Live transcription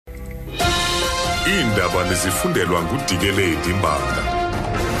Iindaba nizifundelwa nguDikeledi Mbanga.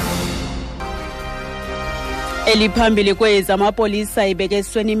 Eliphambili kwezi amapolisa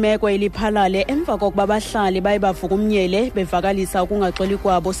ayibek'esweni imeko eLephalale emva kokuba abahlali baye bavuka umnyele bevakalisa ukungaxoli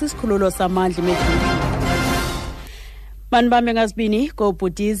kwabo sisikhululo samandla iMarapong. Manibambe ngasibini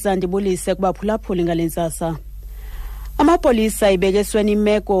kobhutiza ndibulise kubaphulaphuli ngalentsasa. Amapolisa ayibek'esweni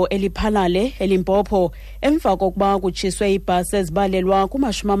imeko eLephalale eLimpopo emva kokuba kutshiswe iibhasi ezibalelwa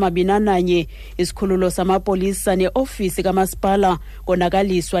kumashumi ananye, isikhululo samapolisa neofisi kamasipala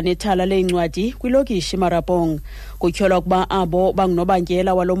konakaliswa nethala leencwadi kwilokishi iMarapong. Kutyholwa ukuba abo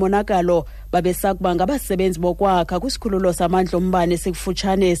bangunobangela walo monakalo babesakuba ngabasebenzi bokwakha kwisikhululo samandla ombane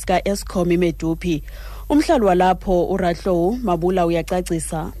esikufutshane sika-Eskom iMedupi. Umhlali walapho uRahlow Mabula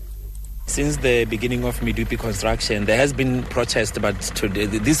uyacacisa. Since the beginning of Medupi construction, there has been protest, but today,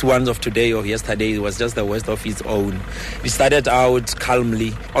 this one of today or yesterday was just the worst of its own. We started out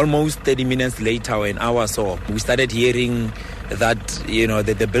calmly. Almost 30 minutes later or an hour or so, we started hearing that,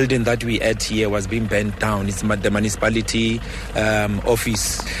 that the building that we at here was being burnt down. It's the municipality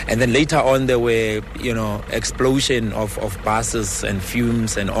office. And then later on, there were, explosion of buses and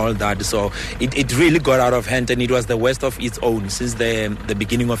fumes and all that. So it really got out of hand, and it was the worst of its own since the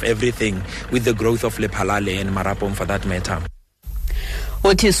beginning of everything, with the growth of eLephalale and IMarapong for that matter.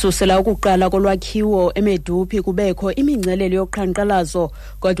 Uthi susela ukuqala kolwakhiwo eMedupi kubekho imingcelelo yoqhankqalazo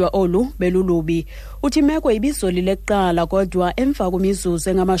kodwa olu belulubi. Uthi imeko ibizolile kuqala kodwa emva kwemizuzu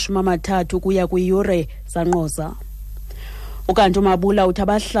engama-30 kuya kwiyure zanqoza. Ukanti uMabula uthi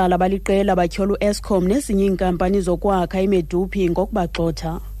abahlala baliqela batyhola uEskom nezinye iinkampani zokwakha eMedupi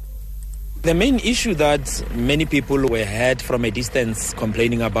ngokubaxotha. The main issue that many people were heard from a distance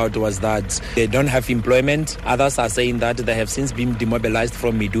complaining about was that they don't have employment. Others are saying that they have since been demobilized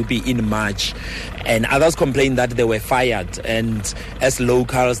from Medupi in March. And others complain that they were fired. And as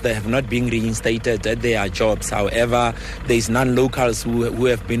locals, they have not been reinstated at their jobs. However, there is non-locals who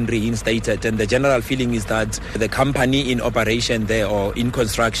have been reinstated. And the general feeling is that the company in operation there or in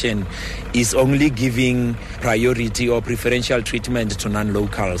construction is only giving priority or preferential treatment to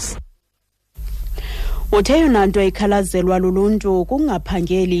non-locals. Uthe yona nto ikhalazelwa luluntu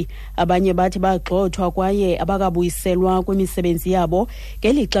kungaphangeli, abanye bathi bagxothwa kwaye abakabuyiselwa kwimisebenzi yabo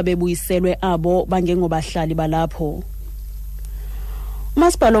ngelixa bebuyiselwe abo bangengobahlali balapho.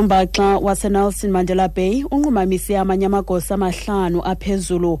 Umasipala ombaxa waseNelson Mandela Bay unqumamise amanye amagosa amahlanu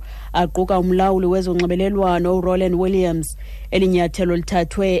aphezulu aquka umlawuli wezonxibelelwano uRoland Williams. Elinyathelo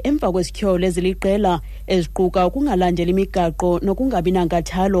lithathwe emva kwesityholo eziliqela eziquka ukungalandeli imigaqo nokungabi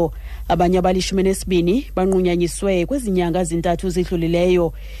nankathalo. Abanye abali-12 banqunyanyiswe kwezinyanga zintathu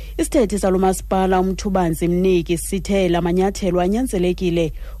zidlulileyo. Isithethi salo masipala uMthubanzi Mniki sithe la manyathelo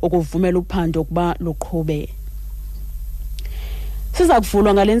anyanzelekile ukuvumela uphando ukuba luqhube. Siza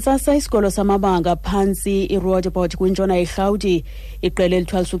kuvulwa ngalentsasa isikolo samabanga phansi iRoodeport kwintshona yeGauteng. Iqela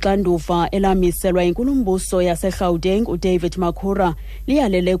elithwalisa uxanduva elamiselwa inkulumbuso yaseGauteng uDavid Makhura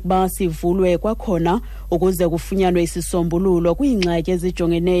liyalele ukuba sivulwe kwakhona ukuze kufunyanwe isisombululo kwiingxaki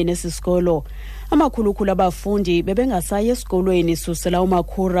ezijongene nesi sikolo. Amakhulukhulu abafundi bebengasayi esikolweni susela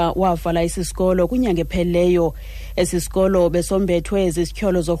uMakhura wavala isisikolo kwinyanga ephelileyo. Esi sikolo besombethwe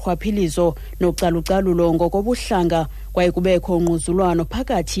zizityholo zorhwaphilizo nocalucalulo ngokobuhlanga kwaye kubekho ungquzulwano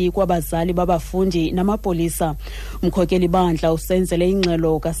phakathi kwabazali babafundi namapolisa. Umkhokeli bandla usenzele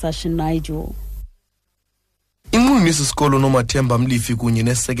ingxelo kaSashi Naidu. Inqununu yesisikolo noMathemba Mlifi kunye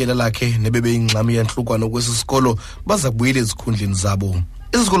nesekela lakhe nebebeyingxami yenhlukwana kwesisikolo baza kubuyela ezikhundleni zabo.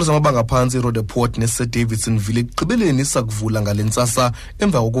 Isikolo samabanga phansi iRoodeport neSt Davidsonville igqibeleni sakuvula ngalentsasa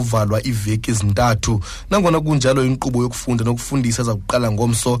emva kokuvalwa iveki ezintathu. Nangona kunjalo inkqubo yokufunda nokufundisa zakuqala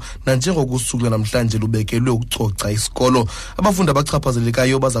ngomso nanjengokusuku namhlanje lubekelwe ukucoca isikolo. Abafundi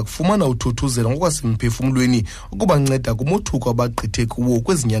abachaphazelekayo baza kufumana uthuthuzelo ngokwasemphefumulweni ukubanceda kumothuko abagqithe kuwo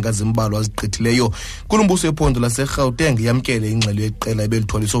kwezinyanga zembalwa ezigqithileyo. Kulumbuso yephondo laseGauteng yamkele ingxelo yeqela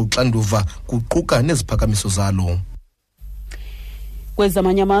ebelithwaliswe uxanduva kuquka neziphakamiso zalo.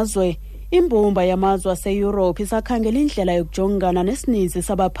 Kwezamanye amazwe, imbumba yamazwe aseYurophu isakhangela indlela yokujongana nesininzi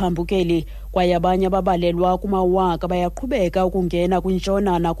sabaphambukeli kwaye abanye ababalelwa kumawaka bayaqhubeka ukungena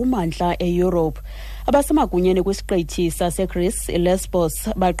kwintshona nakumantla eYurophu. Abasemagunyeni kwisiqithi saseGreece iLesbos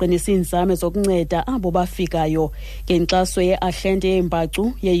baqinisa iinzame zokunceda abo bafikayo. Ngenkxaso ye-Arhente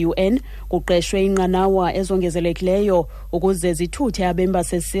yeembacu ye-UN kuqeshwe inqanawa ezongezelekileyo ukuze zithuthe abemi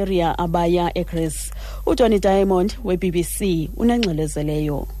baseSyria abaya eGreece. uTony Diamond weBBC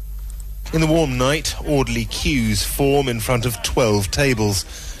unengxelezeleyo. In the warm night, orderly queues form in front of 12 tables.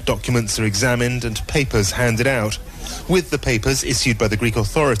 Documents are examined and papers handed out. With the papers issued by the Greek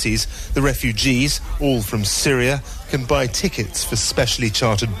authorities, the refugees, all from Syria, can buy tickets for specially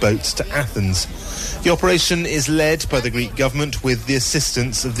chartered boats to Athens. The operation is led by the Greek government with the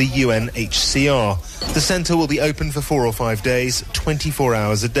assistance of the UNHCR. The centre will be open for 4 or 5 days, 24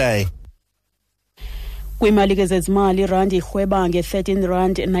 hours a day. Kwimali ke zezimali irandi irhweba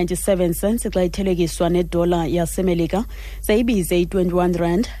nge-13.97 xa ithelekiswa nedola yasemelika seyibize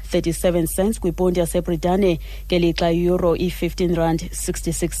i-21.37 kwiponti yasebritane ngelixa euro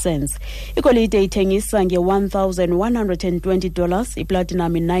i-15.66. Igolide ithengisa nge-$1,120,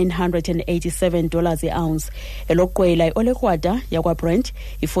 iplatinum $987 i-ounce. Elokuqwela iolekrwada yakwabrent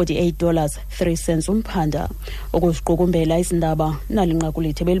i-$48.03 umphanda. Ukuziqukumbela izindaba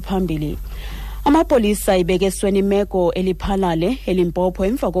nalinqakulithe beliphambili. Amapolisa ayibek'esweni imeko eLephalale eLimpopo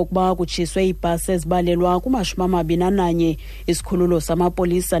emva kokuba kutshiswe iibhasi ezibalelwa kumashumi ananye, isikhululo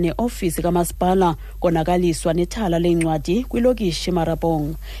samapolisa neofisi kamasipala konakaliswa nethala leencwadi kwilokishi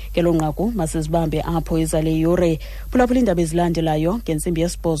iMarapong. Ngelo nqaku masizibambe apho izale yure. Phulaphula iindaba ezilandelayo ngentsimbi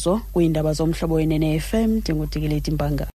yesibhozo kwiindaba zomhlobo wenene FM ndinguDikeledi Mbanga.